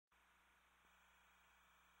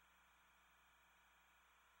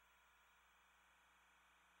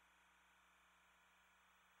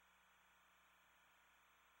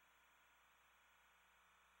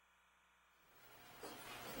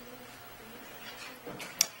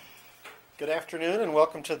Good afternoon and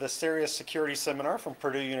welcome to the CERIAS Security Seminar from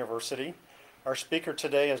Purdue University. Our speaker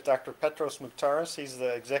today is Dr. Petros Mukhtaris. He's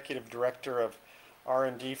the Executive Director of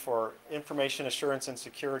R&D for Information Assurance and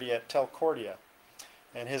Security at Telcordia.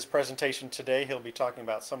 And his presentation today, he'll be talking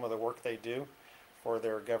about some of the work they do for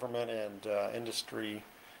their government and industry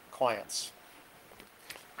clients.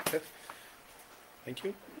 Okay. Thank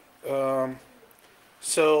you.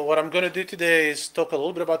 So what I'm going to do today is talk a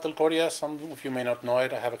little bit about Telcordia. Some of you may not know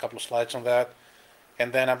it. I have a couple of slides on that.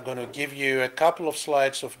 And then I'm going to give you a couple of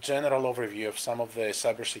slides of general overview of some of the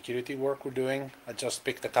cybersecurity work we're doing. I just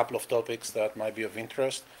picked a couple of topics that might be of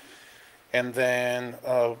interest. And then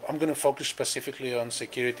I'm going to focus specifically on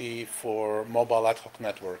security for mobile ad hoc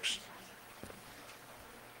networks.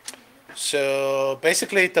 So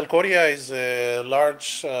basically, Telcordia is a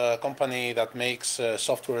large company that makes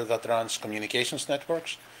software that runs communications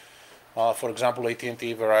networks. For example,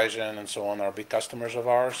 AT&T, Verizon, and so on are big customers of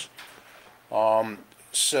ours.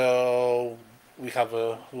 So we have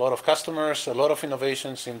a lot of customers. A lot of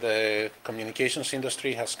innovations in the communications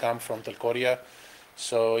industry has come from Telcordia.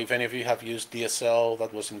 So if any of you have used DSL,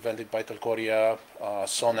 that was invented by Telcordia.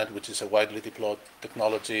 SONET, which is a widely deployed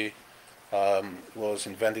technology, was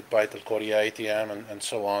invented by Telcordia, ATM, and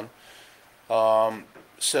so on.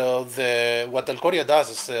 So what Telcordia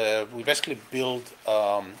does is we basically build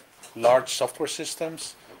large software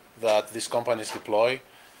systems that these companies deploy.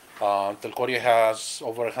 Telcordia has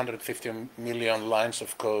over 150 million lines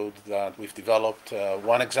of code that we've developed.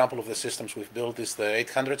 One example of the systems we've built is the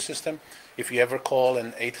 800 system. If you ever call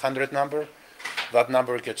an 800 number, that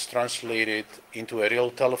number gets translated into a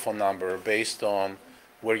real telephone number based on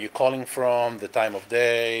where you're calling from, the time of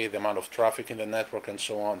day, the amount of traffic in the network, and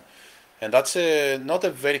so on. And that's not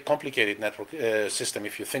a very complicated network system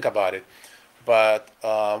if you think about it. But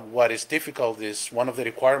what is difficult is one of the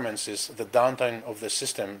requirements is the downtime of the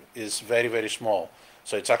system is very, very small.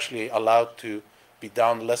 So it's actually allowed to be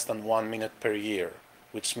down less than 1 minute per year,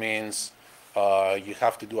 which means you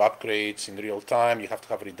have to do upgrades in real time, you have to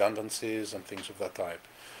have redundancies and things of that type.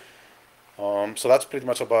 So that's pretty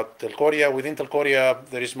much about Telcordia. Within Telcordia,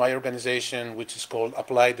 there is my organization, which is called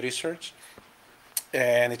Applied Research.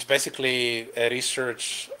 And it's basically a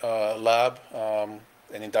research lab, an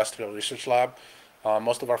industrial research lab.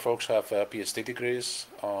 Most of our folks have PhD degrees.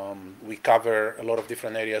 We cover a lot of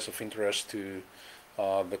different areas of interest to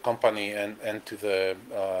the company and to the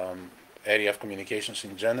area of communications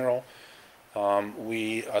in general.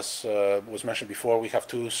 We, as was mentioned before, we have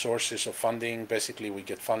two sources of funding. Basically, we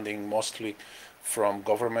get funding mostly from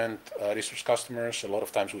government research customers. A lot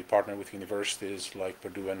of times we partner with universities like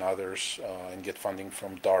Purdue and others and get funding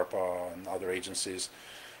from DARPA and other agencies.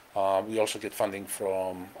 We also get funding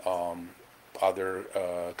from other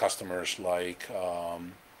customers like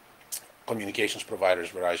communications providers,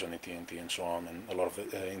 Verizon, AT&T, and so on, and a lot of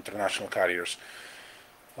the international carriers.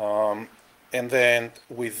 And then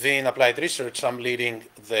within Applied Research, I'm leading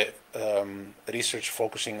the research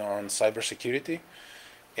focusing on cybersecurity.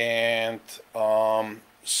 And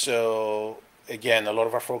so, again, a lot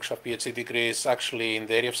of our folks have PhD degrees. Actually, in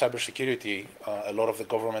the area of cybersecurity, a lot of the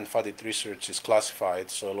government-funded research is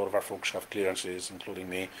classified. So a lot of our folks have clearances, including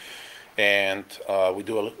me. And we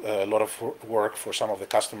do a lot of work for some of the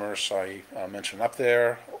customers I mentioned up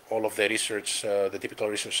there. All of the research, the typical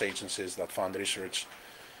research agencies that fund research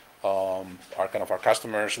are kind of our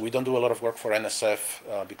customers. We don't do a lot of work for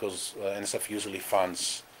NSF because NSF usually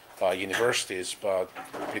funds universities, but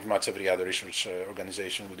pretty much every other research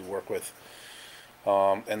organization we do work with.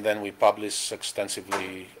 And then we publish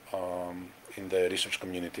extensively in the research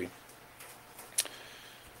community.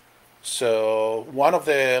 So one of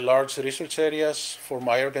the large research areas for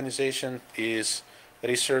my organization is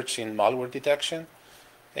research in malware detection.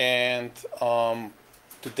 And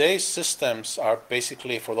today's systems are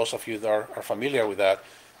basically, for those of you that are familiar with that,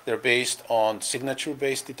 they're based on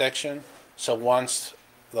signature-based detection. So once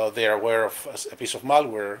they are aware of a piece of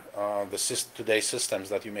malware, today's systems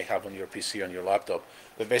that you may have on your PC, on your laptop,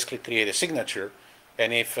 they basically create a signature.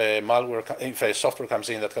 And if a software comes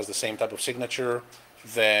in that has the same type of signature,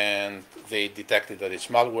 then they detect that it's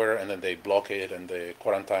malware, and then they block it and they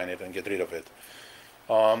quarantine it and get rid of it.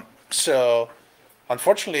 So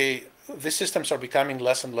unfortunately, these systems are becoming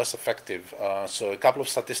less and less effective. So a couple of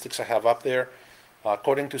statistics I have up there.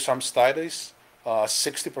 According to some studies,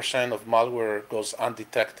 60% of malware goes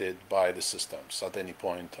undetected by the systems at any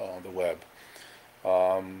point on the web.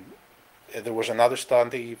 There was another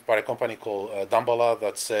study by a company called Dambala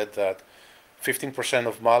that said that 15%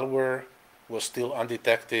 of malware was still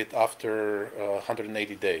undetected after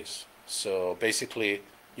 180 days. So basically,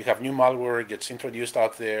 you have new malware, it gets introduced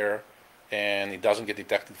out there, and it doesn't get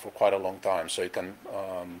detected for quite a long time, so it can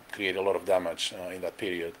create a lot of damage in that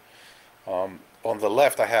period. On the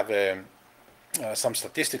left, I have some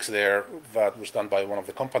statistics there that was done by one of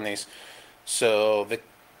the companies. So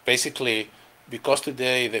basically, because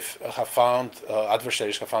today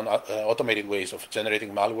adversaries have found automated ways of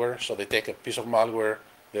generating malware. So they take a piece of malware,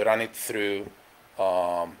 they run it through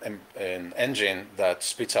an engine that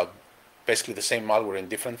spits out basically the same malware in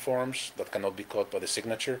different forms that cannot be caught by the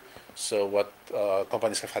signature. So what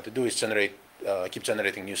companies have had to do is keep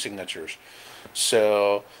generating new signatures.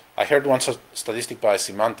 So I heard one statistic by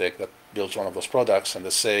Symantec that builds one of those products, and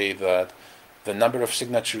they say that the number of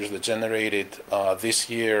signatures that generated this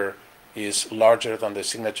year is larger than the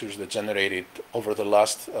signatures that generated over the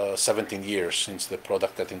last 17 years since the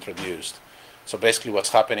product got introduced. So basically what's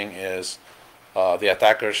happening is the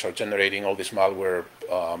attackers are generating all this malware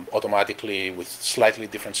automatically with slightly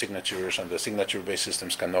different signatures, and the signature-based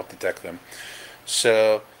systems cannot detect them.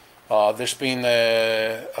 So there's been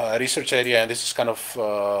a research area, and this is kind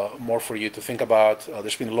of more for you to think about.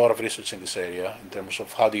 There's been a lot of research in this area in terms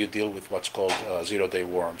of how do you deal with what's called zero-day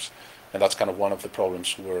worms. And that's kind of one of the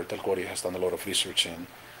problems where Telcordia has done a lot of research in.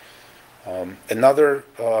 Another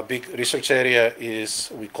big research area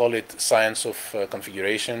is, we call it science of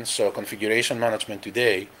configuration. So configuration management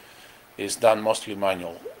today is done mostly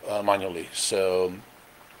manually. So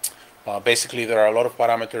basically there are a lot of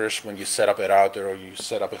parameters when you set up a router or you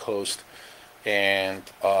set up a host, and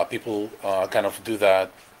people kind of do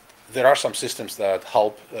that. There are some systems that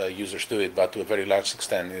help users do it, but to a very large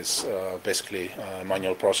extent is basically a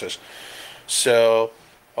manual process. So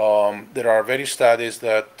there are various studies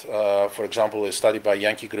that, for example, a study by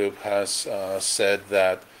Yankee Group has said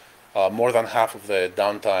that more than half of the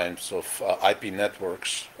downtimes of IP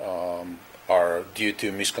networks are due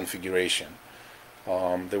to misconfiguration.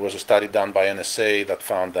 There was a study done by NSA that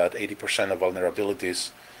found that 80% of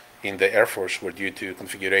vulnerabilities in the Air Force were due to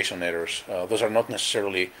configuration errors. Those are not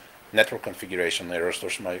necessarily network configuration errors.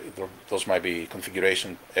 Those might be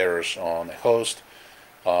configuration errors on a host,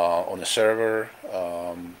 on a server,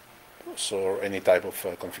 so any type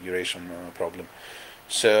of configuration problem.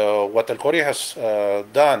 So what Telcordia has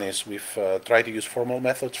done is we've tried to use formal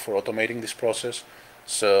methods for automating this process.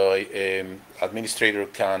 So an administrator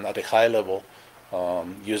can, at a high level,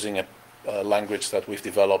 using a language that we've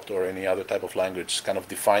developed or any other type of language, kind of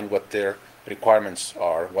define what their requirements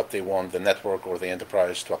are, what they want the network or the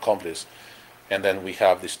enterprise to accomplish. And then we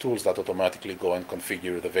have these tools that automatically go and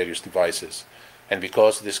configure the various devices. And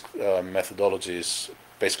because this methodology is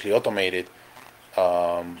basically automated,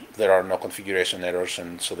 there are no configuration errors,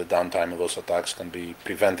 and so the downtime of those attacks can be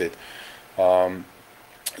prevented.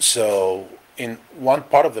 So in one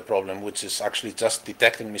part of the problem, which is actually just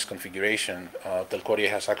detecting misconfiguration, Telcordia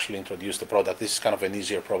has actually introduced a product. This is kind of an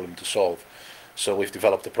easier problem to solve. So we've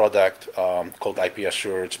developed a product called IP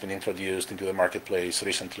Assure. It's been introduced into the marketplace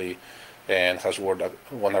recently and has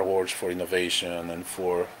won awards for innovation and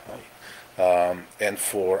for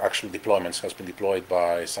actual deployments. Has been deployed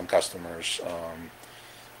by some customers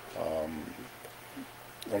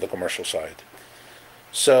on the commercial side.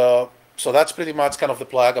 So that's pretty much kind of the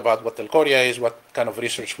plug about what Telcordia is, what kind of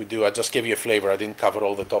research we do. I just gave you a flavor. I didn't cover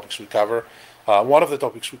all the topics we cover. One of the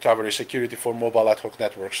topics we cover is security for mobile ad hoc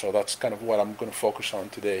networks, so that's kind of what I'm going to focus on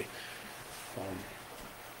today.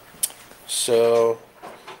 So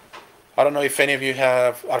I don't know if any of you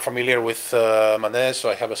are familiar with MANETs,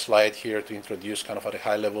 so I have a slide here to introduce kind of at a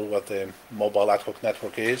high level what the mobile ad hoc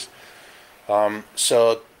network is.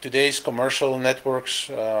 So today's commercial networks,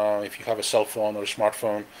 if you have a cell phone or a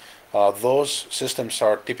smartphone, those systems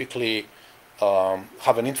are typically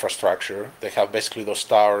have an infrastructure. They have basically those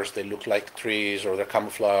towers. They look like trees, or they're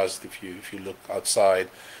camouflaged if you look outside.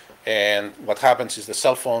 And what happens is the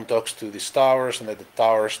cell phone talks to these towers, and then the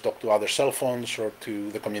towers talk to other cell phones, or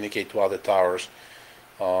they communicate to other towers.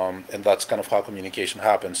 And that's kind of how communication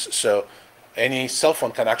happens. So any cell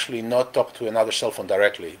phone can actually not talk to another cell phone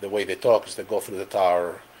directly. The way they talk is they go through the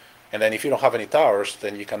tower. And then if you don't have any towers,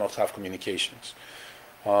 then you cannot have communications.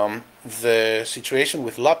 The situation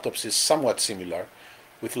with laptops is somewhat similar.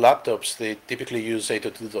 With laptops, they typically use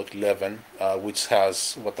 802.11, which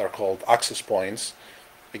has what are called access points.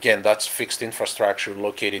 Again, that's fixed infrastructure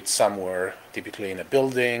located somewhere, typically in a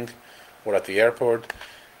building or at the airport.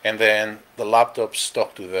 And then the laptops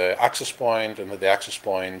talk to the access point, and the access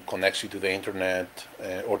point connects you to the internet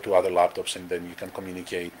or to other laptops, and then you can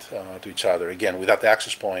communicate to each other. Again, without the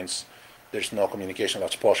access points, there's no communication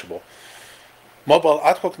that's possible. Mobile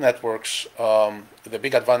ad hoc networks, the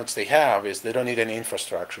big advantage they have is they don't need any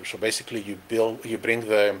infrastructure. So basically you bring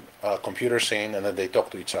the computers in, and then they talk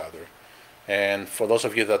to each other. And for those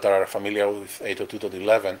of you that are familiar with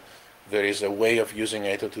 802.11, there is a way of using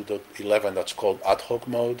 802.11 that's called ad hoc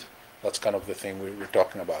mode. That's kind of the thing we're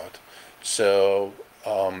talking about. So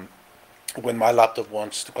when my laptop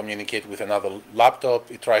wants to communicate with another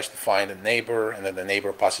laptop, it tries to find a neighbor, and then the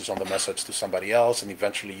neighbor passes on the message to somebody else, and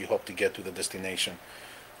eventually you hope to get to the destination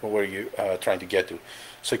where you're trying to get to.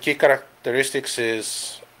 So key characteristics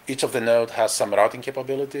is each of the node has some routing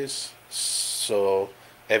capabilities. So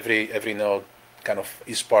every node kind of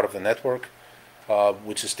is part of the network,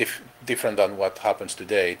 which is different than what happens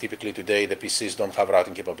today. Typically today, the PCs don't have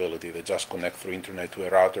routing capability. They just connect through internet to a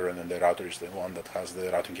router, and then the router is the one that has the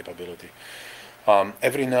routing capability.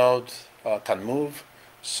 Every node can move.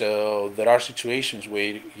 So there are situations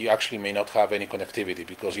where you actually may not have any connectivity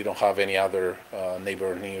because you don't have any other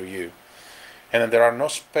neighbor near you. And then there are no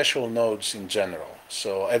special nodes in general.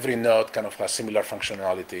 So every node kind of has similar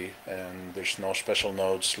functionality, and there's no special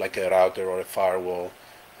nodes like a router or a firewall,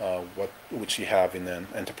 which you have in an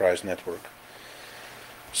enterprise network.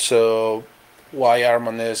 So why are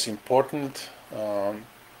MANETs important?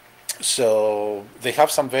 So they have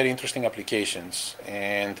some very interesting applications,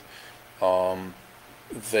 and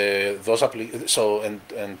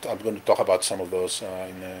and I'm going to talk about some of those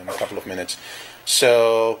in a couple of minutes.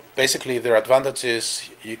 So basically, their advantage is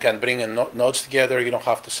you can bring nodes together. You don't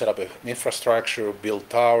have to set up an infrastructure, build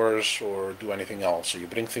towers, or do anything else. So you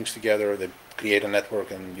bring things together, they create a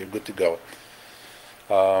network, and you're good to go.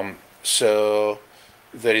 So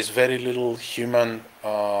there is very little human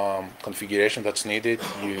configuration that's needed.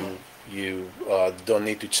 You don't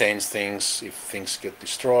need to change things if things get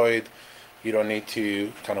destroyed. You don't need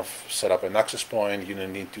to kind of set up an access point. You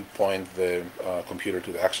don't need to point the computer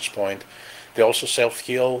to the access point. They also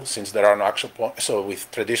self-heal since there are no access points. So with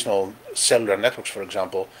traditional cellular networks, for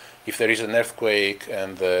example, if there is an earthquake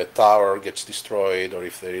and the tower gets destroyed, or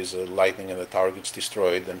if there is a lightning and the tower gets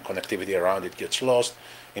destroyed, then connectivity around it gets lost.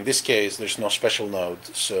 In this case, there's no special node,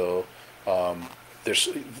 so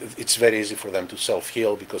it's very easy for them to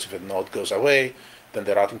self-heal, because if a node goes away, then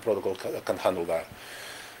the routing protocol can handle that.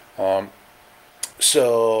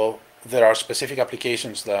 So there are specific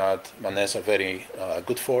applications that MANETs are very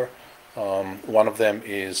good for. One of them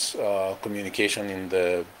is communication in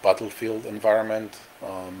the battlefield environment,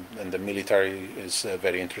 and the military is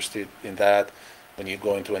very interested in that. When you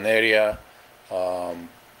go into an area,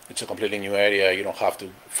 it's a completely new area. You don't have to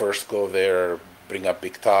first go there, bring up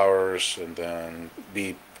big towers, and then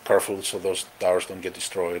be careful so those towers don't get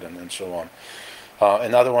destroyed, and so on.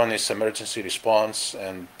 Another one is emergency response,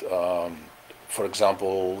 and for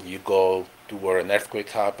example, you go to where an earthquake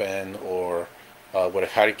happened, or where a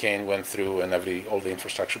hurricane went through and all the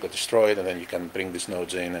infrastructure got destroyed, and then you can bring these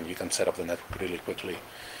nodes in and you can set up the network really quickly.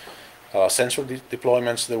 Sensor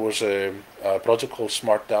deployments, there was a project called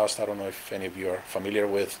Smart Dust. I don't know if any of you are familiar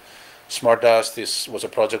with. Smart Dust was a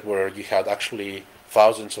project where you had actually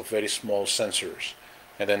thousands of very small sensors,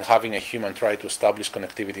 and then having a human try to establish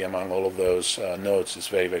connectivity among all of those nodes is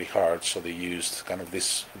very, very hard. So they used kind of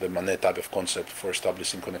the MANET type of concept for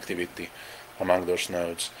establishing connectivity among those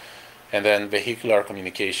nodes. And then vehicular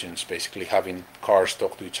communications, basically having cars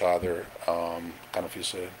talk to each other, kind of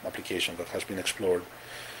is an application that has been explored.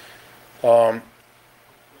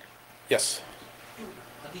 Yes?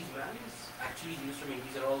 Are these values actually used? I mean,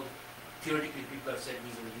 these are all theoretically people have said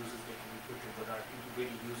these are the uses they can be put in, but are people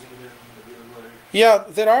really using them in the real world? Yeah,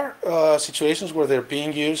 there are situations where they're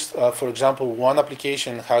being used. For example, one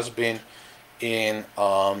application has been in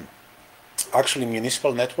actually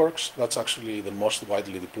municipal networks. That's actually the most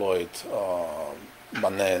widely deployed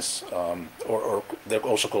MANETs, or they're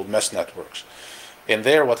also called mesh networks. And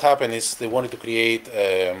there what happened is they wanted to create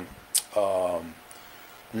a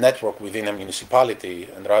network within a municipality,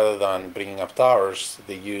 and rather than bringing up towers,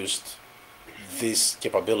 they used this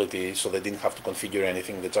capability, so they didn't have to configure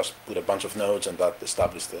anything. They just put a bunch of nodes, and that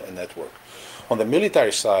established a network. On the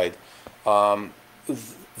military side,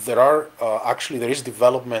 there is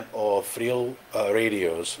development of real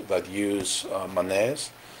radios that use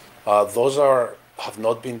MANETs. Those have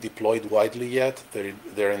not been deployed widely yet.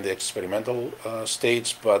 They're in the experimental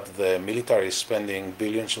stage, but the military is spending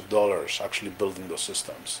billions of dollars actually building those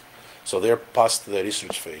systems. So they're past the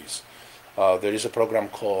research phase. There is a program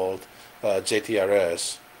called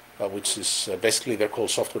JTRS, which is basically, they're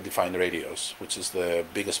called software-defined radios, which is the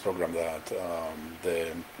biggest program that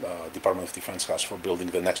the Department of Defense has for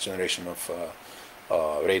building the next generation of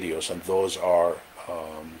radios, and those are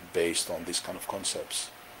based on these kind of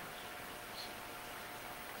concepts.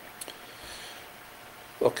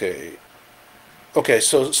 Okay,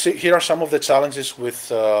 so here are some of the challenges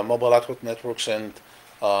with mobile ad hoc networks and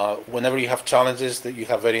whenever you have challenges, that you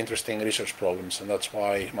have very interesting research problems, and that's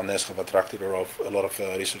why MANETs have attracted a lot of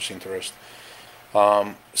research interest.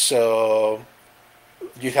 So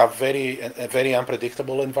you have a very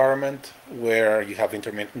unpredictable environment where you have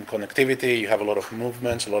intermittent connectivity, you have a lot of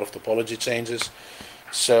movements, a lot of topology changes.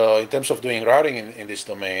 So in terms of doing routing in this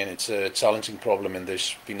domain, it's a challenging problem, and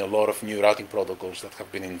there's been a lot of new routing protocols that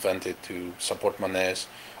have been invented to support MANETs.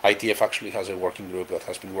 ITF actually has a working group that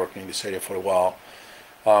has been working in this area for a while.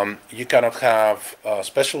 You cannot have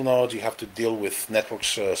special nodes. You have to deal with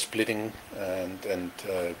networks splitting and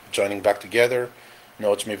joining back together,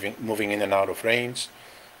 nodes moving in and out of range.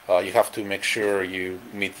 You have to make sure you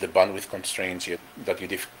meet the bandwidth constraints that you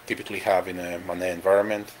typically have in a MANET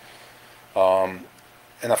environment.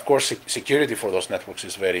 And of course, security for those networks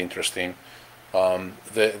is very interesting.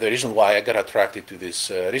 The reason why I got attracted to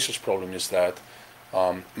this research problem is that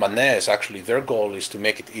MANETs, actually, their goal is to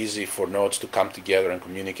make it easy for nodes to come together and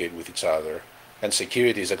communicate with each other. And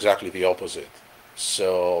security is exactly the opposite.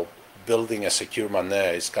 So building a secure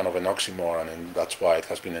MANET is kind of an oxymoron, and that's why it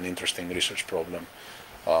has been an interesting research problem.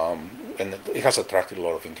 And it has attracted a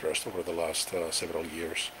lot of interest over the last several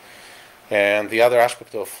years. And the other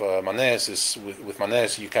aspect of MANETs is with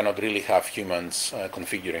MANETs, you cannot really have humans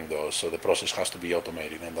configuring those. So the process has to be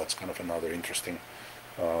automated, and that's kind of another interesting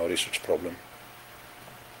research problem.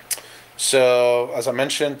 So, as I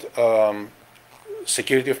mentioned,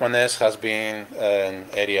 security of MANETs has been an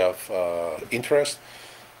area of interest.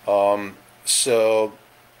 I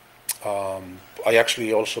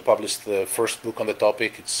actually also published the first book on the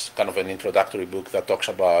topic. It's kind of an introductory book that talks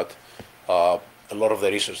about a lot of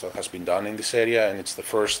the research that has been done in this area, and it's the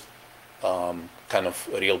first kind of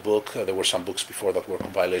real book. There were some books before that were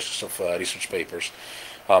compilations of research papers.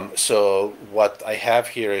 So what I have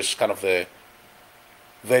here is kind of the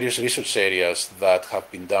various research areas that have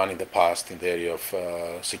been done in the past in the area of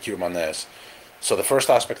secure MANETs. So the first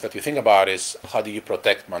aspect that you think about is how do you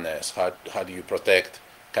protect MANETs? How do you protect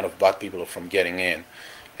kind of bad people from getting in?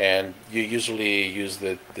 And you usually use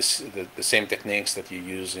the same techniques that you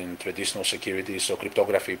use in traditional security. So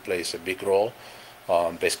cryptography plays a big role,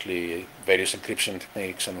 basically various encryption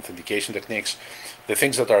techniques and authentication techniques. The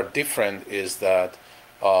things that are different is that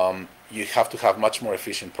you have to have much more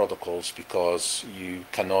efficient protocols because you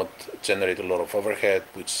cannot generate a lot of overhead,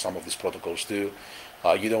 which some of these protocols do.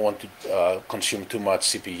 You don't want to consume too much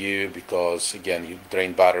CPU because, again, you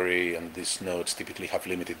drain battery, and these nodes typically have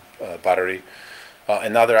limited battery.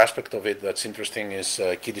 Another aspect of it that's interesting is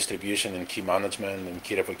key distribution and key management and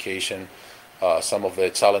key revocation. Some of the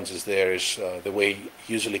challenges there is the way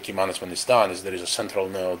usually key management is done is there is a central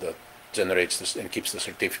node that generates this and keeps the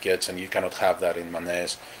certificates, and you cannot have that in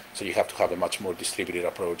MANETs. So you have to have a much more distributed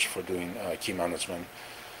approach for doing key management.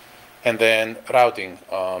 And then routing.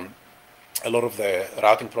 A lot of the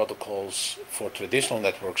routing protocols for traditional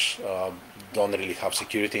networks don't really have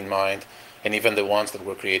security in mind, and even the ones that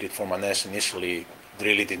were created for MANETs initially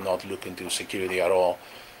really did not look into security at all.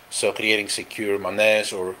 So creating secure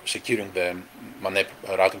MANETs or securing the MANET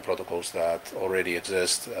routing protocols that already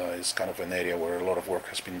exist is kind of an area where a lot of work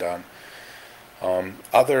has been done.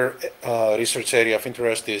 Other research area of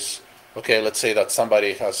interest is, okay, let's say that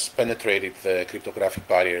somebody has penetrated the cryptographic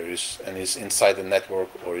barriers and is inside the network,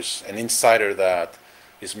 or is an insider that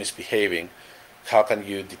is misbehaving. How can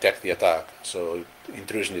you detect the attack? So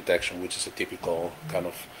intrusion detection, which is a typical kind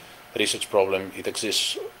of research problem, it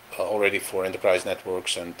exists already for enterprise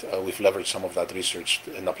networks, and we've leveraged some of that research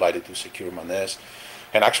and applied it to secure MANETs.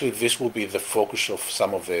 And actually, this will be the focus of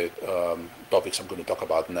some of the topics I'm going to talk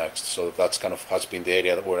about next. So that's kind of has been the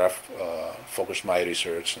area where I've focused my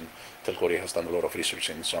research, and Telcorria has done a lot of research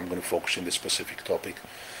in. So I'm going to focus in this specific topic.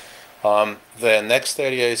 The next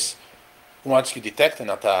area is, once you detect an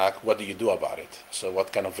attack, what do you do about it? So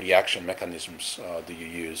what kind of reaction mechanisms do you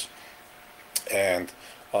use? And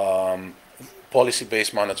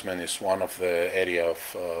policy-based management is one of the area of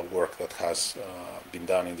work that has been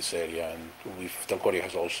done in this area, and Telcorria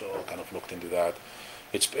has also kind of looked into that.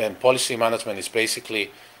 And policy management is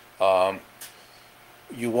basically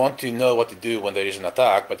you want to know what to do when there is an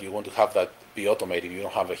attack, but you want to have that be automated. You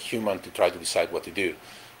don't have a human to try to decide what to do.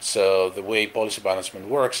 So the way policy management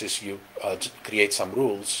works is you create some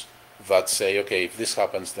rules that say, okay, if this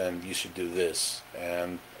happens, then you should do this.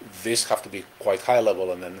 And these have to be quite high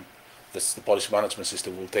level, and then the policy management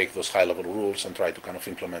system will take those high level rules and try to kind of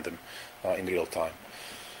implement them in real time.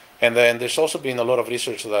 And then there's also been a lot of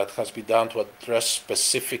research that has been done to address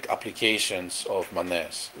specific applications of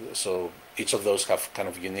MANETs. So each of those have kind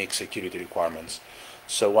of unique security requirements.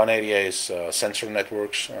 So one area is sensor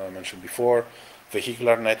networks, I mentioned before.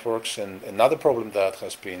 vehicular networks. And another problem that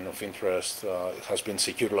has been of interest has been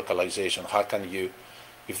secure localization. How can you,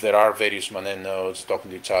 if there are various MANET nodes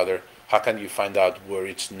talking to each other, how can you find out where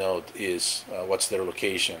each node is, what's their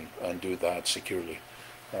location, and do that securely?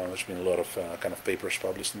 There's been a lot of kind of papers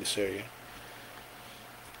published in this area.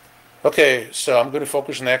 Okay, so I'm going to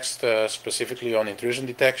focus next specifically on intrusion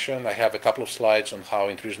detection. I have a couple of slides on how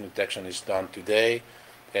intrusion detection is done today,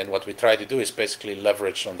 and what we try to do is basically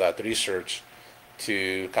leverage on that research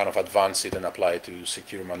to kind of advance it and apply it to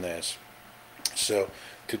secure MANETs. So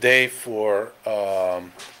today for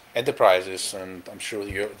enterprises, and I'm sure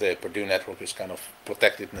the Purdue network is kind of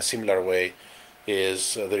protected in a similar way,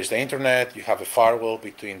 is there is the internet, you have a firewall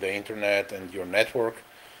between the internet and your network,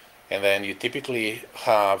 and then you typically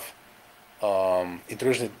have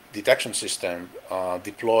intrusion detection system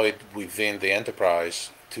deployed within the enterprise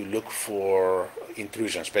to look for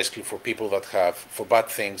intrusions, basically for people that have, for bad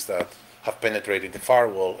things that have penetrated the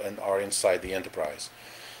firewall and are inside the enterprise.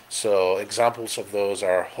 So examples of those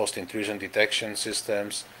are host intrusion detection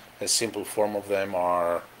systems. A simple form of them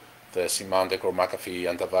are the Symantec or McAfee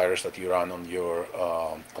antivirus that you run on your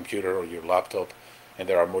computer or your laptop, and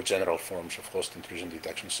there are more general forms of host intrusion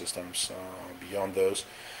detection systems beyond those.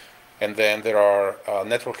 And then there are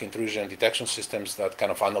network intrusion detection systems that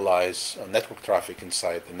kind of analyze network traffic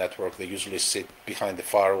inside the network. They usually sit behind the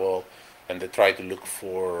firewall, and they try to look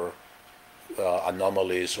for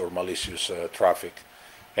anomalies or malicious traffic.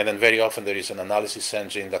 And then very often there is an analysis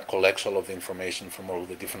engine that collects all of the information from all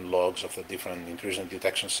the different logs of the different intrusion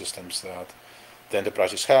detection systems that the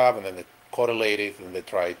enterprises have, and then they correlate it, and they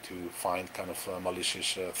try to find kind of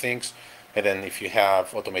malicious things. And then if you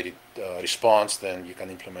have automated response, then you can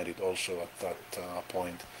implement it also at that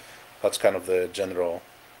point. That's kind of the general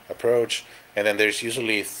approach. And then there's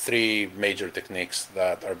usually three major techniques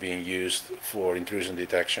that are being used for intrusion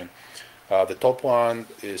detection. The top one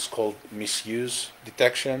is called misuse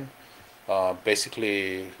detection,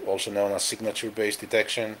 basically also known as signature-based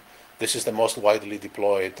detection. This is the most widely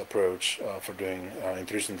deployed approach for doing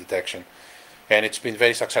intrusion detection. And it's been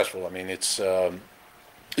very successful. I mean, it's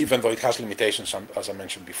even though it has limitations, as I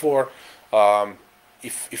mentioned before,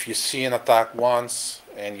 if you see an attack once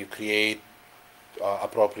and you create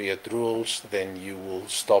appropriate rules, then you will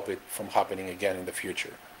stop it from happening again in the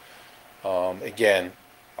future. Again,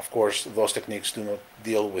 of course, those techniques do not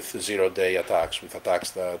deal with zero-day attacks, with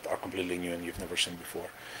attacks that are completely new and you've never seen before.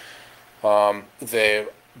 The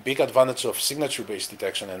big advantage of signature-based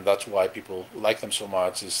detection, and that's why people like them so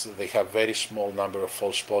much, is they have very small number of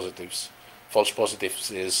false positives. False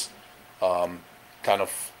positives is kind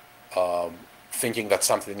of thinking that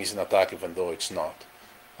something is an attack even though it's not.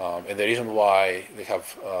 And the reason why they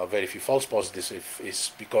have very few false positives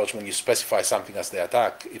is because when you specify something as the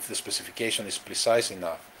attack, if the specification is precise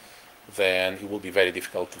enough, then it will be very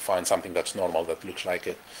difficult to find something that's normal that looks like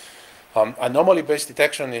it. Anomaly-based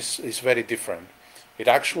detection is very different. It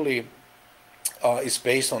actually is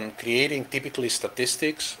based on creating typically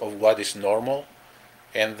statistics of what is normal,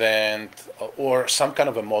 and then, or some kind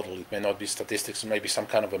of a model. It may not be statistics, it may be some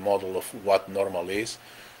kind of a model of what normal is.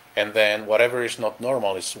 And then whatever is not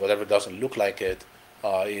normal, is whatever doesn't look like it,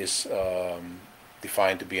 is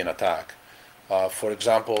defined to be an attack. For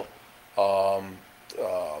example,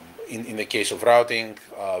 in the case of routing,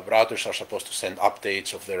 routers are supposed to send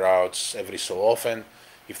updates of their routes every so often.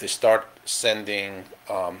 If they start sending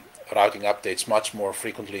routing updates much more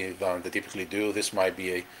frequently than they typically do, this might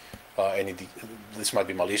be this might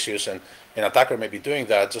be malicious, and an attacker may be doing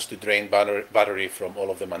that just to drain battery from all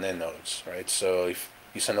of the MANET nodes, right? So if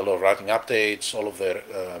you send a lot of routing updates, all of their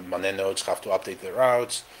MANET nodes have to update their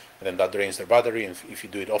routes, and then that drains their battery, and if you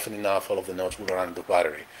do it often enough, all of the nodes will run out of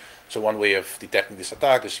battery. So one way of detecting this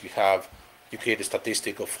attack is you create a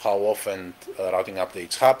statistic of how often routing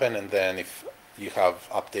updates happen, and then if you have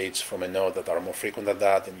updates from a node that are more frequent than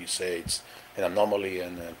that, then you say it's an anomaly,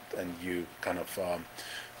 and you kind of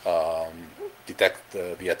detect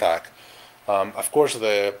the attack. Of course,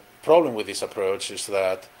 the problem with this approach is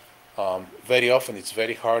that very often it's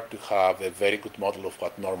very hard to have a very good model of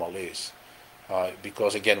what normal is.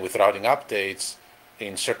 Because again, with routing updates,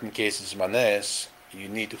 in certain cases, MANETs, you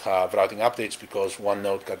need to have routing updates because one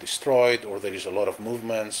node got destroyed or there is a lot of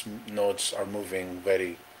movements, nodes are moving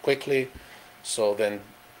very quickly. So then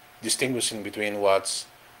distinguishing between what's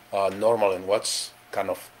normal and what's kind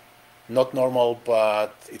of not normal,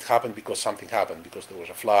 but it happened because something happened, because there was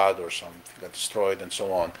a flood or something got destroyed and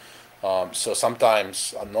so on. So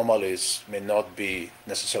sometimes anomalies may not be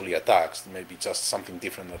necessarily attacks, it may be just something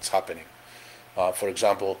different that's happening. For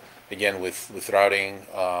example, again with routing,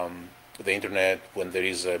 the internet, when there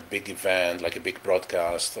is a big event, like a big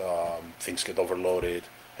broadcast, things get overloaded,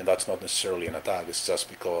 and that's not necessarily an attack. It's just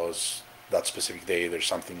because that specific day there's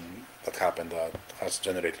something that happened that has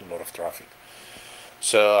generated a lot of traffic.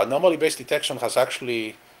 So anomaly-based detection has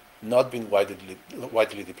actually not been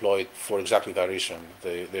widely deployed for exactly that reason.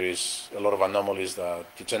 There is a lot of anomalies that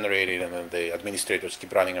get generated, and then the administrators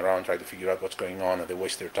keep running around trying to figure out what's going on, and they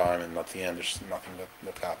waste their time, and at the end there's nothing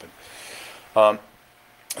that happened.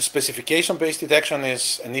 Specification-based detection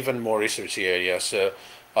is an even more researchy area. So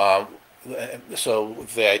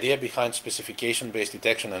the idea behind specification-based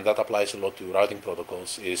detection, and that applies a lot to routing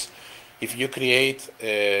protocols, is if you create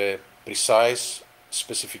a precise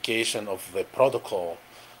specification of the protocol,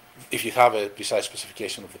 if you have a precise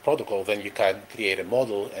specification of the protocol, then you can create a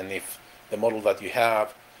model, and if the model that you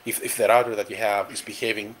have, if the router that you have is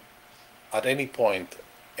behaving at any point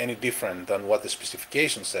any different than what the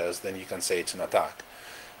specification says, then you can say it's an attack.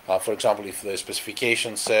 For example, if the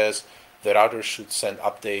specification says the router should send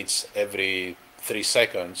updates every 3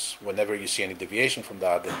 seconds, whenever you see any deviation from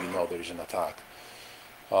that, then you know there is an attack.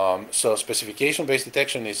 So specification-based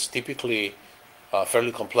detection is typically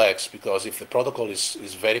fairly complex, because if the protocol is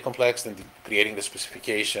very complex, then creating the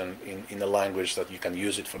specification in a language that you can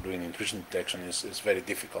use it for doing intrusion detection is very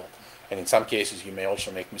difficult. And in some cases, you may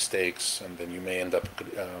also make mistakes, and then you may end up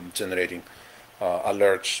generating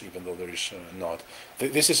alerts, even though there is not.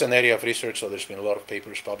 This is an area of research, so there's been a lot of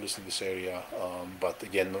papers published in this area, but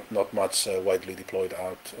again, not much widely deployed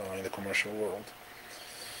out in the commercial world.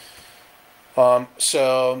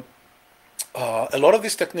 A lot of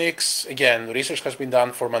these techniques, again, research has been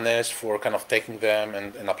done for MANETs, for kind of taking them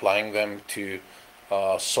and applying them to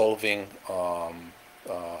solving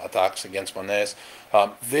attacks against MANETs.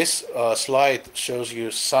 This slide shows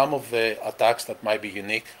you some of the attacks that might be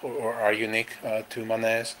unique or are unique to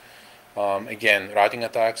MANETs. Again, routing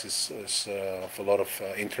attacks is of a lot of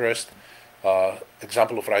interest.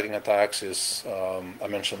 Example of routing attacks is, I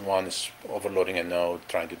mentioned one is overloading a node,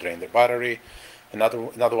 trying to drain their battery.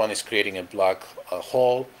 Another one is creating a black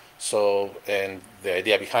hole. So, and the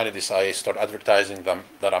idea behind it is I start advertising them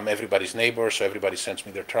that I'm everybody's neighbor, so everybody sends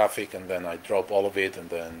me their traffic, and then I drop all of it, and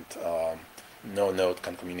then no node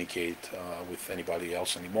can communicate with anybody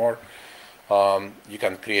else anymore. You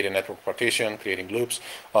can create a network partition, creating loops.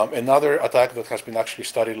 Another attack that has been actually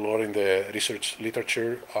studied a lot in the research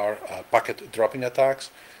literature are packet dropping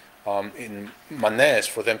attacks. In MANETs,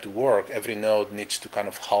 for them to work, every node needs to kind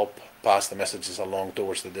of help pass the messages along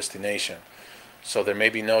towards the destination. So there may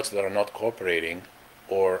be nodes that are not cooperating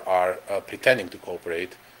or are pretending to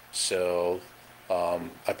cooperate. So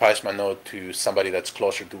I pass my node to somebody that's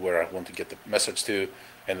closer to where I want to get the message to,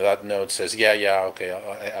 and that node says, yeah, okay,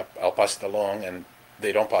 I'll pass it along, and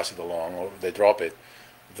they don't pass it along, or they drop it,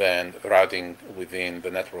 then routing within the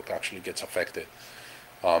network actually gets affected.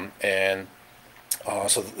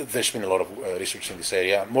 So there's been a lot of research in this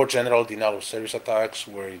area. More general denial of service attacks,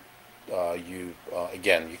 where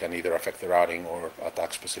again, you can either affect the routing or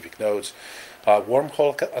attack specific nodes.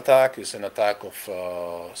 Wormhole attack is an attack of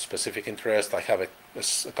specific interest. I have a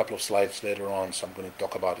couple of slides later on, so I'm going to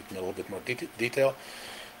talk about it in a little bit more detail.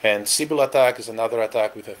 And Sybil attack is another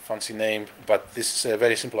attack with a fancy name, but this is a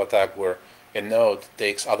very simple attack where a node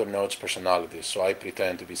takes other nodes' personalities. So I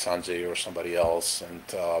pretend to be Sanjay or somebody else, and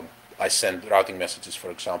I send routing messages, for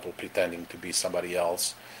example, pretending to be somebody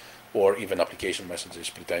else, or even application messages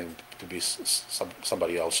pretending to be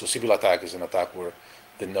somebody else. So Sybil attack is an attack where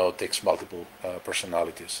the node takes multiple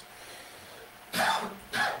personalities.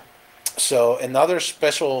 So another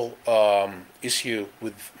special issue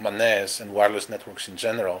with MANETs and wireless networks in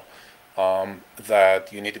general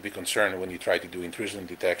that you need to be concerned when you try to do intrusion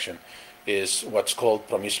detection is what's called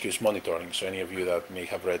promiscuous monitoring. So any of you that may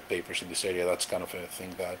have read papers in this area, that's kind of a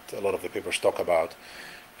thing that a lot of the papers talk about.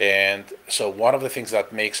 And so one of the things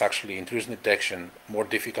that makes actually intrusion detection more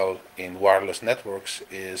difficult in wireless networks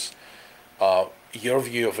is your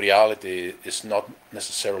view of reality is not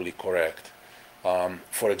necessarily correct.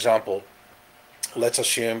 For example, let's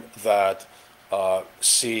assume that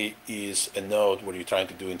C is a node where you're trying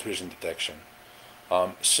to do intrusion detection.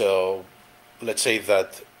 So let's say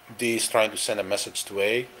that D is trying to send a message to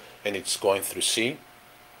A, and it's going through C.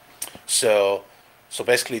 So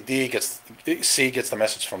basically C gets the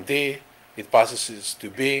message from D, it passes it to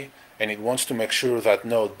B, and it wants to make sure that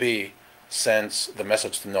node B sends the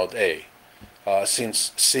message to node A.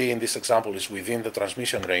 Since C in this example is within the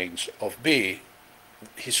transmission range of B,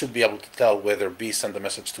 he should be able to tell whether B sent the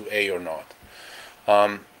message to A or not.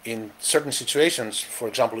 In certain situations, for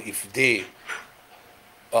example, if D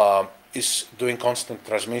is doing constant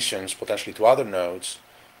transmissions potentially to other nodes,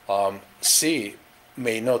 C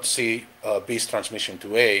may not see B's transmission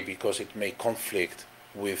to A because it may conflict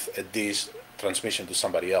with a D's transmission to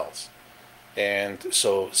somebody else. And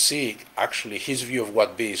so C, actually, his view of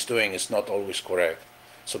what B is doing is not always correct.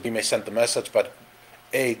 So B may send the message, but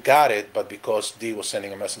A got it, but because D was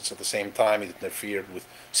sending a message at the same time, it interfered with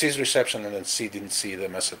C's reception, and then C didn't see the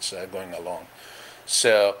message going along.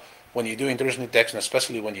 So when you do intrusion detection,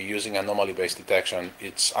 especially when you're using anomaly-based detection,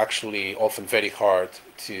 it's actually often very hard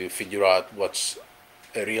to figure out what's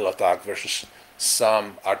a real attack versus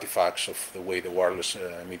some artifacts of the way the wireless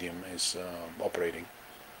medium is operating.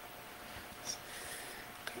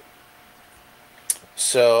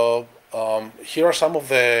 So here are some of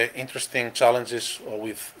the interesting challenges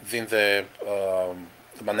within the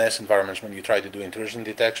MANETs environments when you try to do intrusion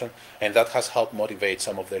detection, and that has helped motivate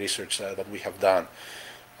some of the research that we have done.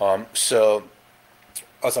 So,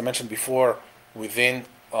 as I mentioned before, within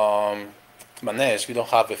MANETs, we don't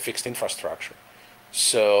have a fixed infrastructure.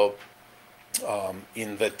 So,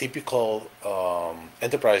 in the typical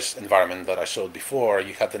enterprise environment that I showed before,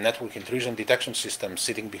 you had the network intrusion detection system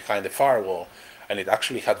sitting behind the firewall, and it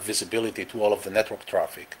actually had visibility to all of the network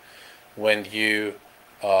traffic. When you're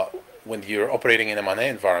operating in a MANET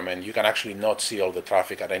environment, you can actually not see all the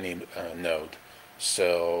traffic at any node.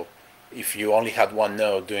 So if you only had one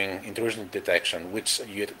node doing intrusion detection, which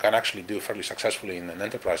you can actually do fairly successfully in an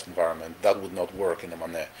enterprise environment, that would not work in a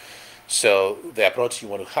MANET. So the approach you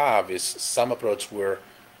want to have is some approach where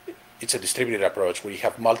it's a distributed approach, where you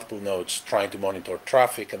have multiple nodes trying to monitor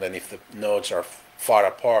traffic, and then if the nodes are far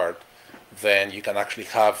apart, then you can actually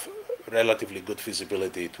have relatively good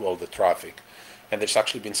visibility to all the traffic. And there's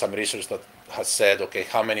actually been some research that has said, okay,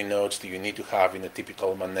 how many nodes do you need to have in a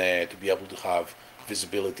typical MANET to be able to have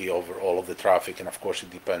visibility over all of the traffic? And of course, it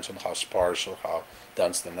depends on how sparse or how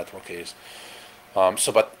dense the network is.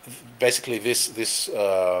 But basically, this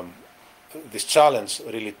challenge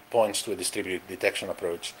really points to a distributed detection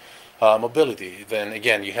approach. Mobility, then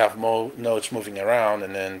again, you have nodes moving around,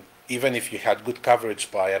 and then even if you had good coverage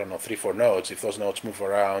by, I don't know, 3-4 nodes, if those nodes move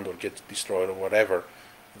around or get destroyed or whatever,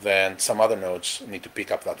 then some other nodes need to pick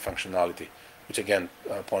up that functionality, which again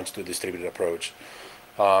points to a distributed approach.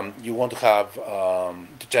 You want to have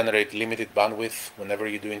to generate limited bandwidth whenever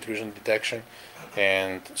you do intrusion detection,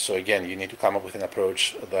 and so again, you need to come up with an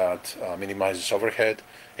approach that minimizes overhead.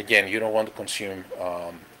 Again, you don't want to consume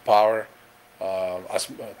power,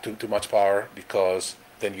 too much power, because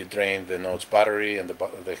then you drain the node's battery, and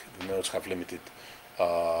the nodes have limited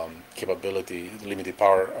capability, limited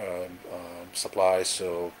power supply.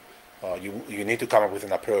 So you need to come up with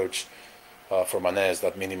an approach for MANETs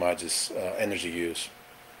that minimizes energy use.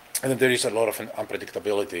 And then there is a lot of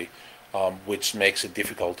unpredictability, which makes it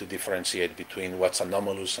difficult to differentiate between what's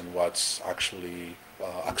anomalous and what's actually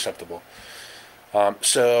acceptable.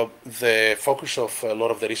 So the focus of a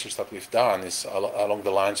lot of the research that we've done is along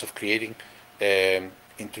the lines of creating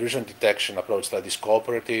intrusion detection approach that is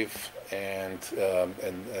cooperative and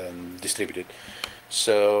distributed.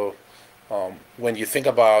 So when you think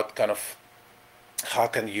about kind of how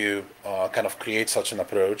can you kind of create such an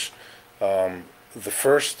approach, the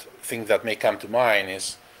first thing that may come to mind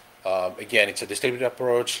is, again, it's a distributed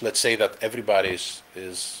approach. Let's say that everybody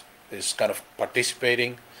is kind of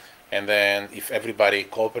participating, and then if everybody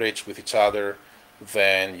cooperates with each other,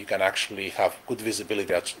 then you can actually have good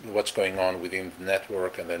visibility at what's going on within the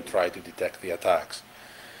network and then try to detect the attacks.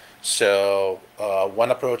 So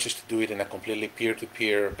one approach is to do it in a completely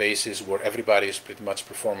peer-to-peer basis where everybody is pretty much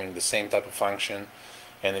performing the same type of function,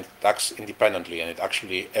 and it acts independently, and it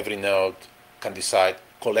actually, every node can decide,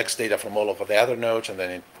 collects data from all of the other nodes, and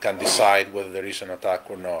then it can decide whether there is an attack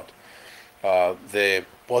or not. The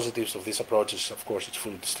positives of this approach is, of course, it's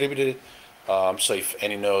fully distributed. So if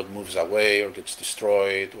any node moves away or gets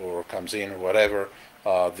destroyed or comes in or whatever,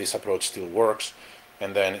 this approach still works.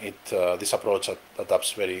 And then this approach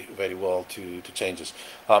adapts very, very well to changes.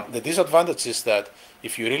 The disadvantage is that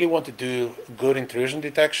if you really want to do good intrusion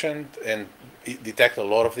detection and detect a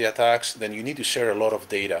lot of the attacks, then you need to share a lot of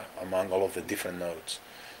data among all of the different nodes.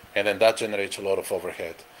 And then that generates a lot of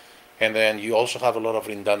overhead. And then you also have a lot of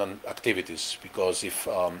redundant activities, because if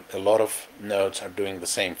a lot of nodes are doing the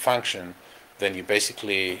same function, then you're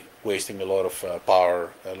basically wasting a lot of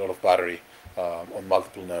power, a lot of battery on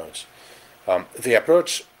multiple nodes. The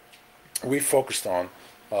approach we focused on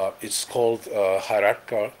is called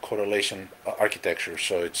hierarchical correlation architecture.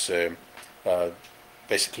 So it's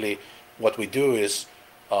basically what we do is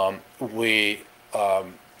we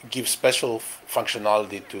give special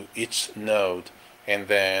functionality to each node, and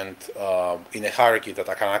then in a hierarchy that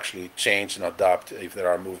I can actually change and adapt if there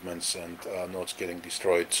are movements and nodes getting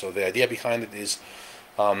destroyed. So the idea behind it is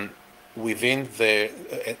within the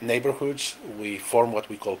neighborhoods, we form what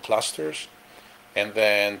we call clusters, and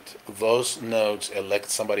then those nodes elect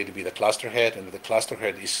somebody to be the cluster head, and the cluster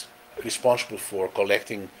head is responsible for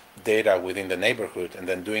collecting data within the neighborhood and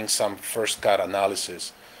then doing some first cut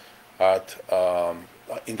analysis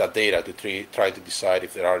in that data to try to decide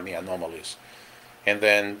if there are any anomalies. And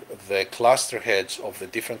then the cluster heads of the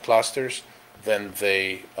different clusters, then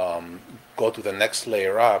they go to the next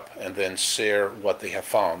layer up and then share what they have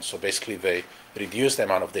found. So basically they reduce the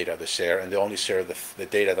amount of data they share, and they only share the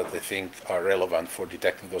data that they think are relevant for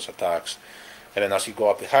detecting those attacks. And then as you go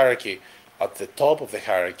up the hierarchy, at the top of the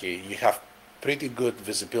hierarchy, you have pretty good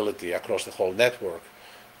visibility across the whole network,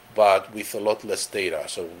 but with a lot less data,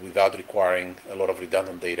 so without requiring a lot of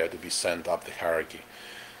redundant data to be sent up the hierarchy.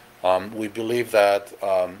 We believe that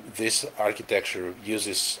this architecture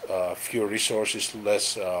uses fewer resources,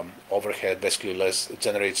 less overhead, basically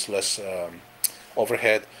generates less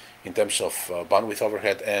overhead in terms of bandwidth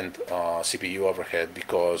overhead and CPU overhead,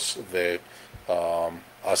 because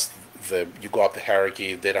as you go up the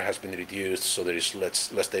hierarchy, data has been reduced, so there is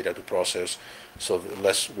less data to process, so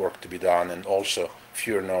less work to be done, and also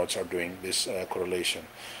fewer nodes are doing this correlation.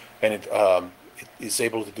 And it is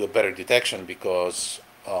able to do a better detection because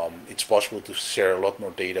it's possible to share a lot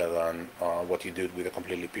more data than what you do with a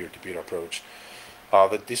completely peer-to-peer approach.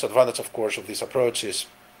 The disadvantage, of course, of this approach is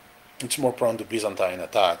it's more prone to Byzantine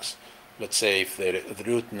attacks. Let's say if the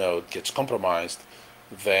root node gets compromised,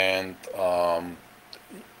 then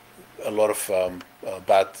a lot of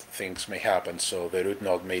bad things may happen. So the root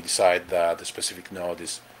node may decide that a specific node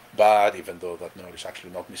is bad, even though that node is actually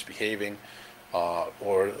not misbehaving,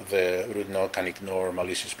 or the root node can ignore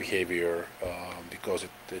malicious behavior because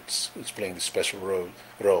it's playing this special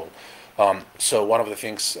role. So one of the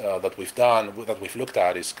things that we've looked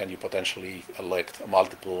at is, can you potentially elect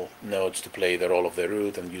multiple nodes to play the role of the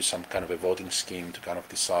root and use some kind of a voting scheme to kind of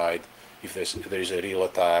decide if there is a real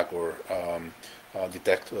attack, or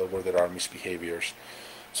detect where there are misbehaviors.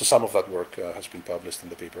 So some of that work has been published in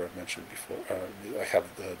the paper I mentioned before. I have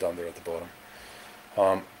down there at the bottom.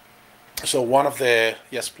 So one of the,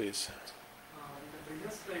 yes, please. In the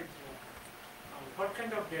previous slide, what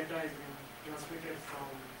kind of data is being transmitted from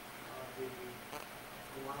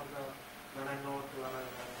one of the node to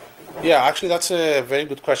another? Yeah, actually that's a very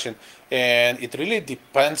good question. And it really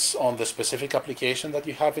depends on the specific application that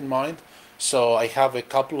you have in mind. So I have a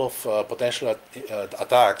couple of potential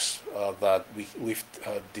attacks that we've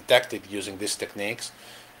detected using these techniques.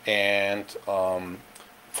 And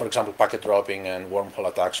for example, packet dropping and wormhole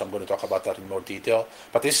attacks. So I'm going to talk about that in more detail.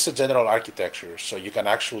 But this is a general architecture, so you can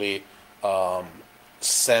actually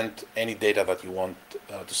send any data that you want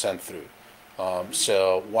to send through.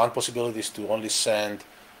 So one possibility is to only send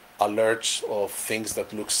alerts of things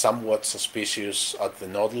that look somewhat suspicious at the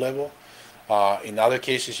node level. In other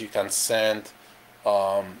cases, you can send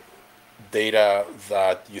data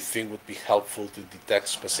that you think would be helpful to detect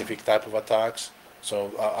specific type of attacks.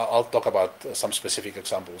 So I'll talk about some specific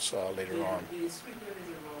examples later on. The issue here is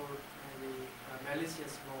about the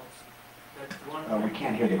malicious nodes. We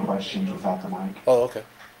can't hear the questions without the mic. Oh, okay.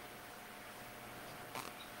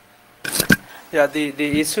 Yeah,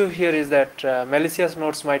 the issue here is that malicious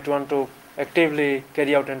nodes might want to actively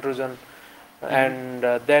carry out intrusion, and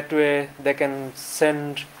that way they can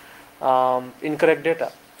send incorrect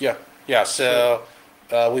data. Yeah. So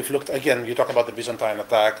we've looked, again, you talk about the Byzantine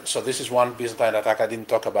attack. So this is one Byzantine attack I didn't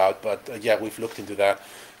talk about, but yeah, we've looked into that.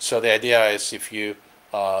 So the idea is, if you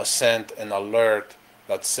send an alert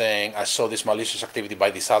that's saying, I saw this malicious activity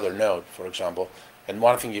by this other node, for example, and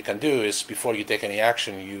one thing you can do is, before you take any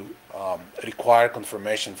action, you require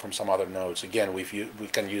confirmation from some other nodes. Again, we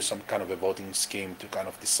can use some kind of a voting scheme to kind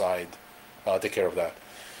of decide, take care of that.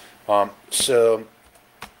 One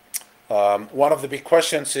of the big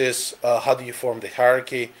questions is, how do you form the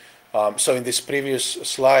hierarchy? So in this previous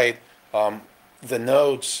slide, the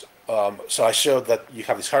nodes, so I showed that you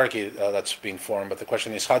have this hierarchy that's being formed, but the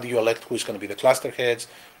question is, how do you elect who's going to be the cluster heads,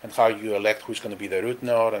 and how you elect who's going to be the root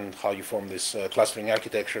node, and how you form this clustering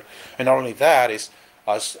architecture. And not only that, is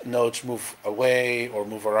as nodes move away or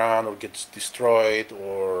move around or gets destroyed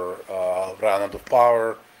or run out of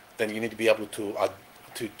power, then you need to be able to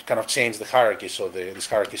kind of change the hierarchy, so this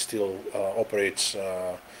hierarchy still operates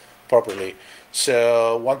properly.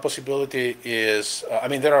 So one possibility is,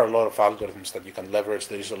 there are a lot of algorithms that you can leverage.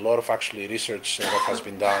 There is a lot of actually research that has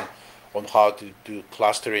been done on how to do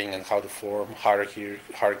clustering and how to form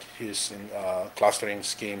hierarchies in clustering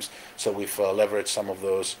schemes. So we've leveraged some of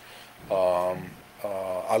those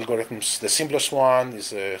algorithms. The simplest one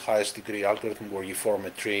is a highest degree algorithm where you form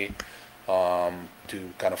a tree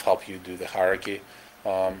to kind of help you do the hierarchy.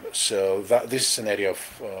 So this is an area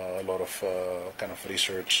of a lot of kind of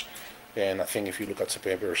research, and I think if you look at the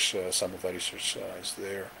papers, some of the research is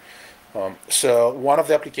there. So one of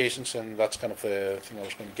the applications, and that's kind of the thing I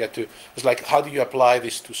was going to get to, is like how do you apply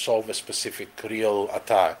this to solve a specific real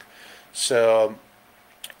attack? So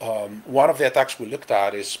one of the attacks we looked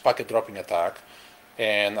at is packet dropping attack,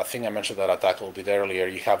 and I think I mentioned that attack a little bit earlier.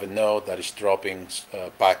 You have a node that is dropping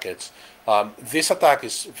packets. This attack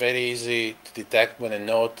is very easy to detect when a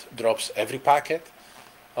node drops every packet.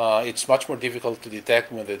 It's much more difficult to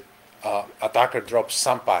detect when the attacker drops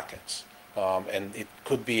some packets. And it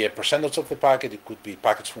could be a percentage of the packet, it could be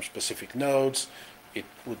packets from specific nodes, it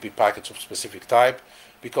would be packets of specific type,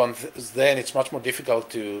 because then it's much more difficult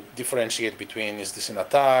to differentiate between, is this an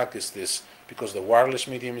attack, is this because the wireless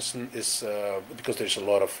medium is because there's a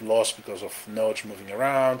lot of loss because of nodes moving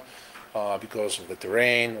around, because of the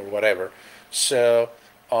terrain or whatever. So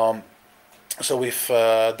we've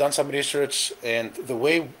done some research, and the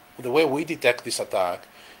way we detect this attack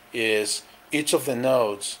is each of the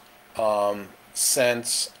nodes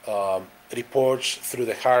sends reports through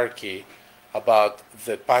the hierarchy about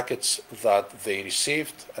the packets that they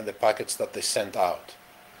received and the packets that they sent out.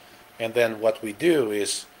 And then what we do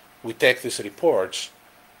is we take these reports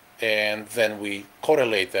and then we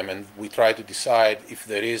correlate them, and we try to decide if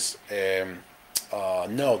there is a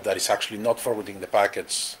node that is actually not forwarding the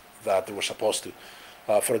packets that they were supposed to.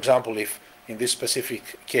 For example, if in this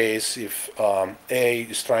specific case, if A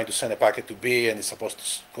is trying to send a packet to B and it's supposed to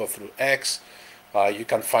go through X, you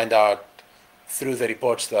can find out through the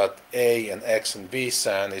reports that A and X and B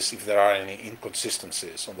send is if there are any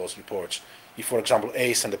inconsistencies on those reports. If, for example,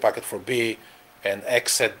 A sent a packet for B and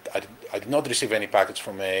X said, I did not receive any packets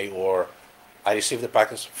from A, or I received the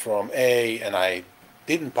packets from A and I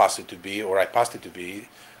didn't pass it to B, or I passed it to B,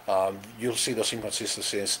 you'll see those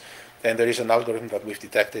inconsistencies. And there is an algorithm that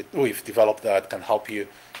we've developed that can help you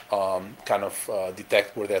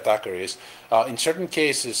detect where the attacker is. In certain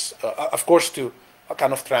cases, of course, to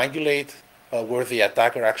kind of triangulate where the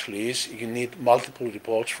attacker actually is, you need multiple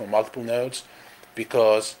reports from multiple nodes,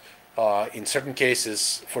 because in certain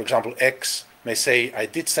cases, for example, X may say, I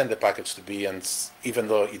did send the packets to B, and even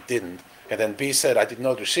though it didn't, and then B said, I did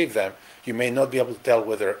not receive them, you may not be able to tell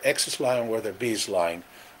whether X is lying or whether B is lying.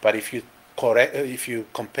 But if you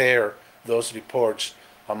compare those reports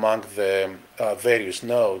among the various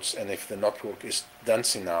nodes, and if the network is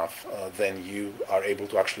dense enough, then you are able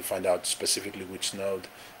to actually find out specifically which node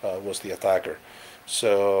was the attacker.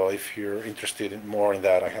 So if you're interested more in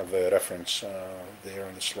that, I have a reference there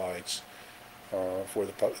in the slides where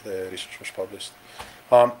the research was published.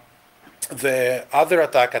 The other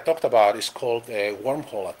attack I talked about is called a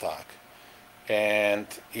wormhole attack. And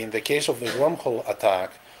in the case of the wormhole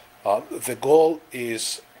attack, the goal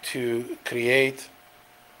is to create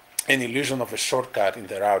an illusion of a shortcut in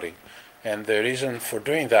the routing. And the reason for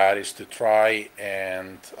doing that is to try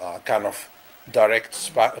and kind of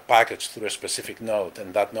direct a package through a specific node,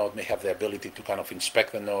 and that node may have the ability to kind of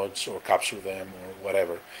inspect the nodes or capture them or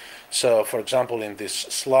whatever. So, for example, in this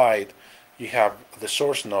slide, you have the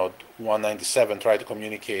source node 197 try to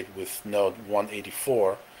communicate with node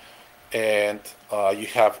 184, and you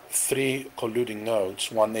have three colluding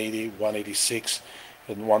nodes, 180, 186,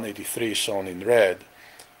 and 183 shown in red.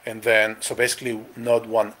 And then, so basically, node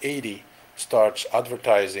 180 starts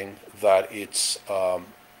advertising that it's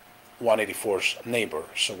 184's neighbor.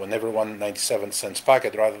 So whenever 197 sends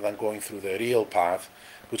packet, rather than going through the real path,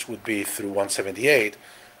 which would be through 178,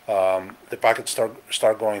 the packets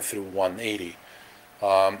start going through 180.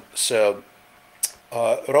 Node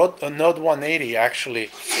 180 actually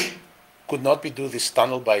could not do this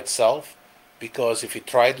tunnel by itself, because if it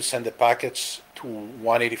tried to send the packets to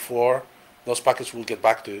 184, those packets will get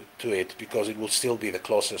back to it, because it will still be the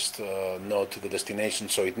closest node to the destination.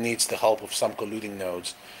 So it needs the help of some colluding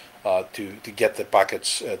nodes to get the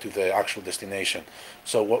packets to the actual destination.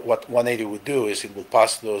 So what 180 would do is it will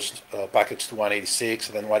pass those packets to 186,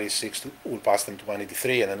 and then 186 will pass them to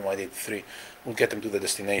 183, and then 183 will get them to the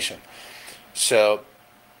destination. So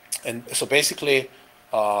basically,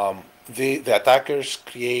 the attackers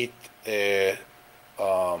create a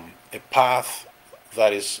path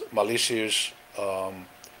that is malicious,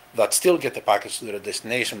 that still get the packets to their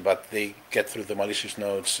destination, but they get through the malicious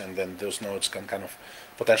nodes, and then those nodes can kind of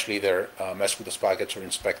potentially either mess with those packets or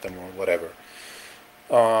inspect them or whatever.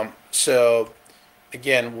 So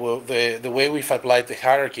again, the way we've applied the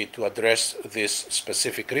hierarchy to address this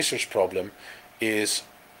specific research problem is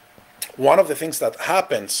one of the things that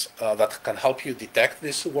happens that can help you detect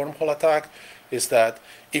this wormhole attack is that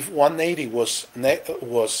if 180 was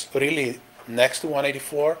really next to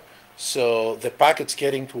 184, So the packets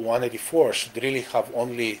getting to 184 should really have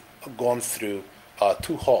only gone through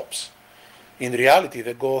 2 hops. In reality,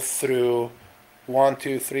 they go through 1,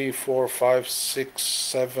 2, 3, 4, 5, 6,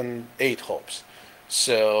 7, 8 hops.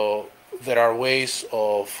 So there are ways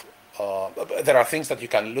of, there are things that you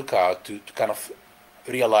can look at to kind of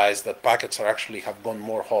realize that packets are actually have gone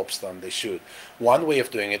more hops than they should. One way of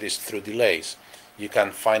doing it is through delays. You can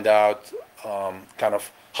find out kind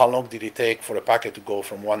of how long did it take for a packet to go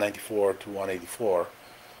from 194 to 184.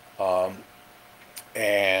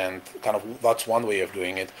 And kind of that's one way of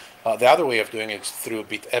doing it. The other way of doing it is through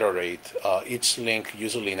bit error rate. Each link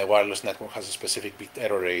usually in a wireless network has a specific bit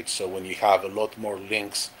error rate. So when you have a lot more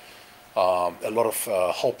links, a lot of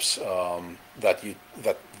hops that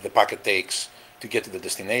the packet takes to get to the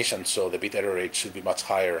destination, so the bit error rate should be much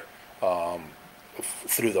higher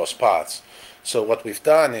through those paths. So what we've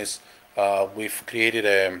done is we've created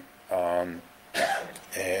a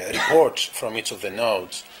report from each of the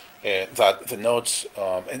nodes that the nodes,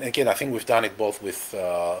 and again, I think we've done it both with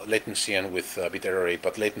latency and with bit error rate,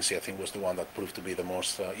 but latency I think was the one that proved to be the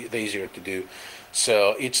most, the easier to do.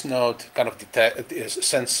 So each node kind of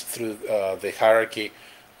sends through the hierarchy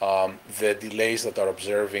the delays that are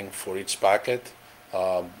observing for each packet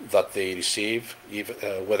that they receive,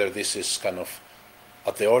 whether this is kind of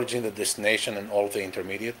at the origin, the destination, and all the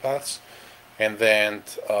intermediate paths. And then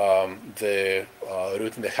the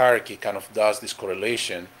root in the hierarchy kind of does this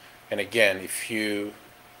correlation. And again, if you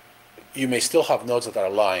may still have nodes that are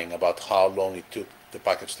lying about how long it took the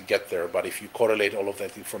packets to get there, but if you correlate all of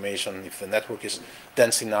that information, if the network is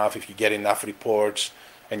dense enough, if you get enough reports,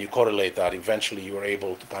 and you correlate that, eventually you are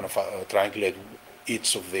able to kind of triangulate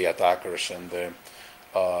each of the attackers and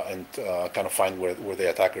kind of find where the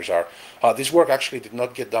attackers are. This work actually did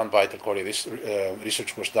not get done by Telcordia. This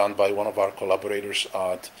research was done by one of our collaborators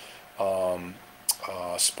at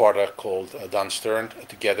Sparta called Dan Stern,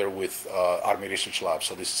 together with Army Research Lab.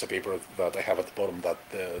 So this is a paper that I have at the bottom that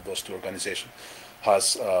those two organizations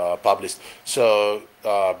has published. So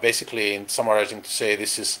basically, in summarizing to say,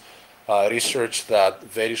 this is research that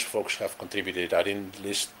various folks have contributed. I didn't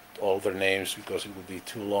list all their names because it would be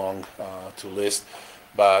too long to list.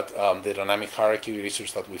 But the dynamic hierarchy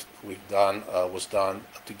research that we've done was done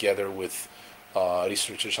together with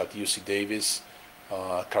researchers at UC Davis.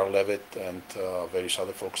 Carl Levitt and various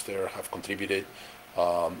other folks there have contributed.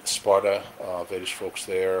 Sparta, various folks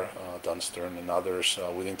there, Dan Stern and others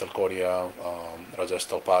within Telcordia, Rajesh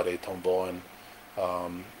Talpade, Tom Bowen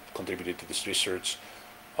contributed to this research.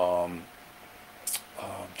 I'm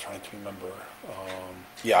trying to remember.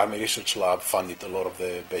 Army Research Lab funded a lot of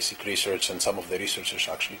the basic research, and some of the researchers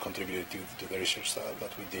actually contributed to the research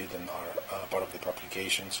that we did and are part of the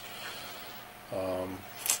publications.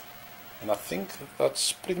 And I think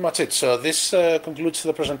that's pretty much it. So this concludes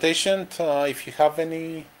the presentation. If you have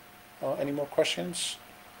any more questions?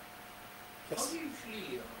 How Yes. do you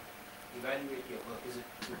usually evaluate your work? Is it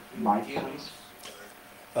through Mike, theories?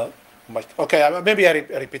 Mike. Okay, maybe I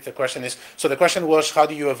repeat the question. So the question was, how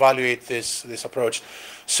do you evaluate this approach?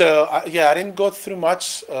 So I didn't go through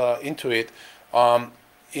much into it.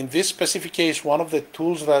 In this specific case, one of the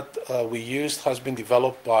tools that we used has been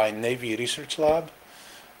developed by Navy Research Lab.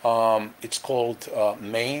 It's called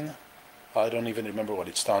MANE. I don't even remember what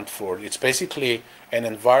it stands for. It's basically an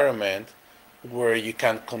environment where you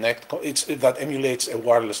can connect. That emulates a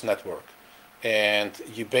wireless network, and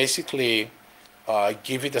you basically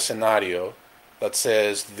give it a scenario that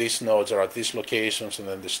says these nodes are at these locations, and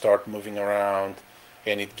then they start moving around,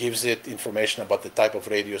 and it gives it information about the type of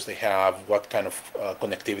radios they have, what kind of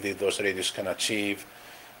connectivity those radios can achieve.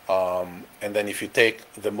 And then if you take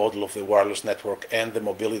the model of the wireless network and the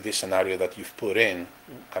mobility scenario that you've put in,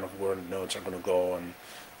 kind of where nodes are going to go, and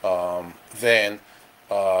then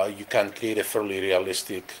you can create a fairly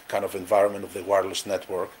realistic kind of environment of the wireless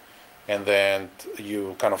network. And then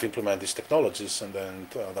you kind of implement these technologies, and then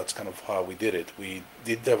that's kind of how we did it. We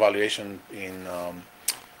did the evaluation in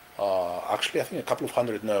actually, I think, a couple of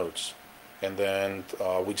hundred nodes. And then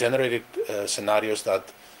we generated scenarios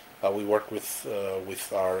that we worked with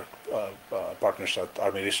our partners at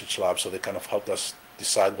Army Research Lab, so they kind of helped us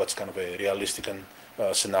decide what's kind of a realistic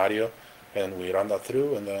scenario, and we ran that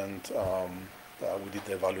through, and then we did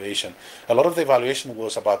the evaluation. A lot of the evaluation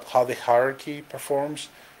was about how the hierarchy performs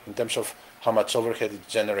in terms of how much overhead it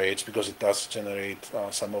generates, because it does generate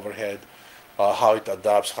some overhead, how it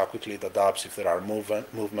adapts, how quickly it adapts, if there are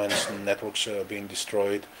movements and networks being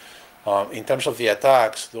destroyed. In terms of the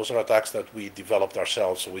attacks, those are attacks that we developed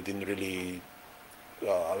ourselves, so we didn't really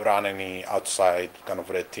run any outside kind of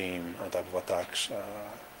red team type of attacks.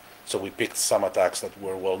 So we picked some attacks that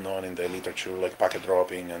were well known in the literature, like packet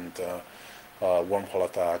dropping and wormhole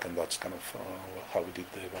attack, and that's kind of how we did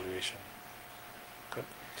the evaluation. Okay.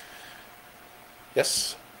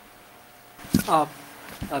 Yes?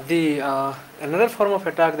 Another form of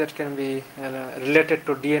attack that can be related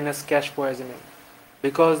to DNS cache poisoning,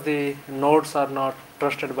 because the nodes are not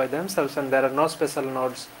trusted by themselves and there are no special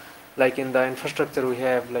nodes like in the infrastructure we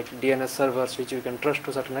have, like DNS servers which you can trust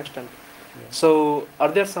to a certain extent. Yeah. So are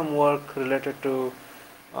there some work related to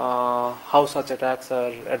how such attacks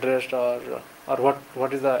are addressed, or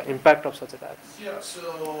what is the impact of such attacks? Yeah,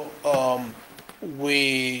 so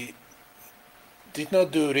we did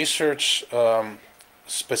not do research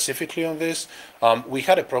specifically on this. We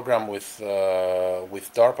had a program with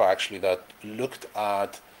DARPA actually that looked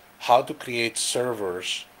at how to create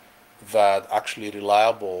servers that actually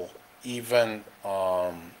reliable even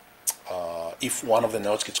if one of the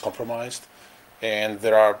nodes gets compromised. And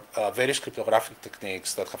there are various cryptographic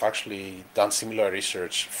techniques that have actually done similar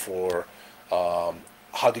research for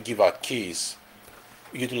how to give out keys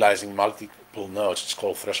utilizing multiple nodes. It's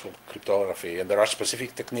called threshold cryptography. And there are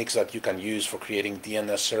specific techniques that you can use for creating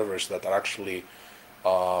DNS servers that are actually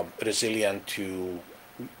resilient to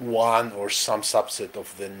one or some subset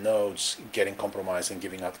of the nodes getting compromised and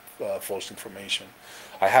giving out false information.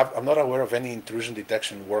 I'm not aware of any intrusion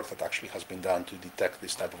detection work that actually has been done to detect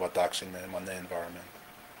this type of attacks in a MANET environment.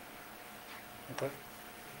 Okay.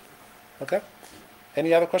 Okay.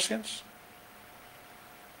 Any other questions?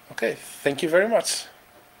 Okay. Thank you very much.